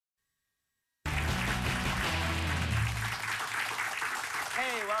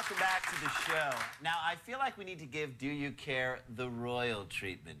Hey, welcome back to the show. Now, I feel like we need to give Do You Care the royal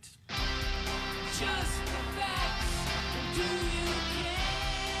treatment. Just the facts. Do you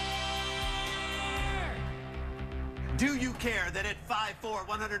care? Do you care that at 5'4",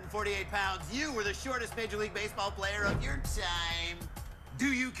 148 pounds, you were the shortest Major League Baseball player of your time? Do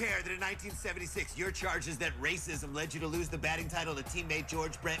you care that in 1976, your charges that racism led you to lose the batting title to teammate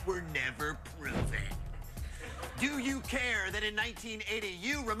George Brett were never proven? Do you care that in 1980,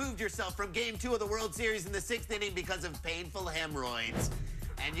 you removed yourself from Game 2 of the World Series in the 6th inning because of painful hemorrhoids?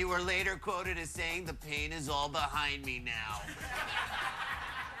 And you were later quoted as saying, "The pain is all behind me now."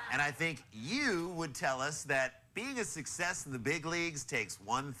 And I think you would tell us that being a success in the big leagues takes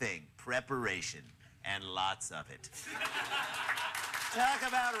one thing: preparation, and lots of it. Talk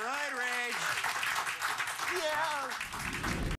about roid rage. Yeah.